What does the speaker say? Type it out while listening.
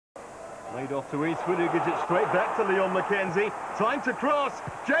Laid off to Eastwood, who gives it straight back to Leon McKenzie. Time to cross.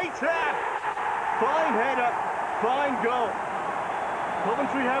 Tabb. Fine header. Fine goal.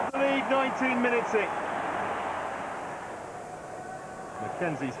 Coventry have the lead 19 minutes in.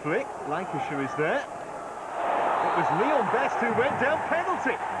 McKenzie's flick. Lancashire is there. It was Leon Best who went down.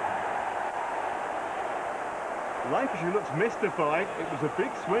 Penalty. Lancashire looks mystified. It was a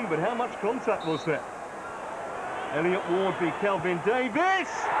big swing, but how much contact was there? Elliot Ward v Kelvin Davis.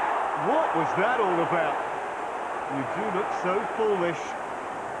 What was that all about? You do look so foolish.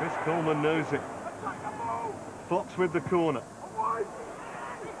 Chris Coleman knows it. Fox with the corner.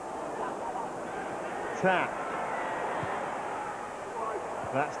 Tabb.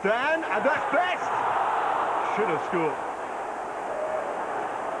 That's Dan, and that's Best. Should have scored.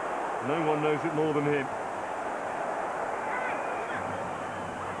 No one knows it more than him.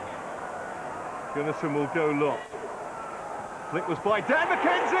 Gunnison will go long. Flick was by Dan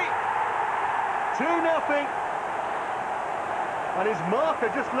McKenzie. 2-0. And his marker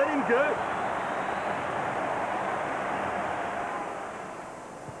just let him go.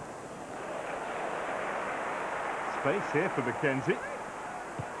 Space here for McKenzie.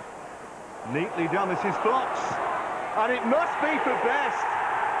 Neatly done, this is Fox. And it must be for Best.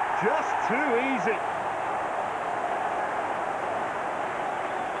 Just too easy.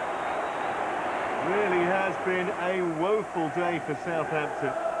 Really has been a woeful day for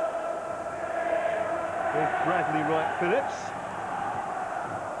Southampton. There's Bradley Wright-Phillips.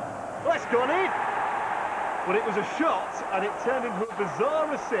 Well, that's gone in. Well, it was a shot, and it turned into a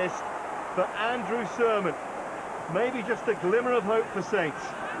bizarre assist for Andrew Sermon. Maybe just a glimmer of hope for Saints.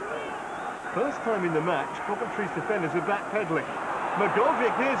 First time in the match, Coventry's defenders are backpedaling.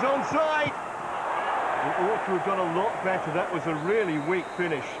 Magovic is onside. He ought to have done a lot better. That was a really weak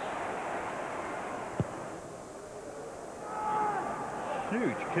finish.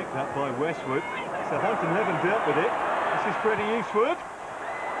 Huge kick that by Westwood. Southampton haven't dealt with it. This is Freddie Eastwood.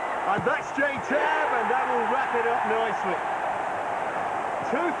 And that's Tabb, and that will wrap it up nicely.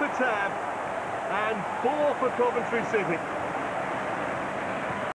 2 for Tabb and 4 for Coventry City.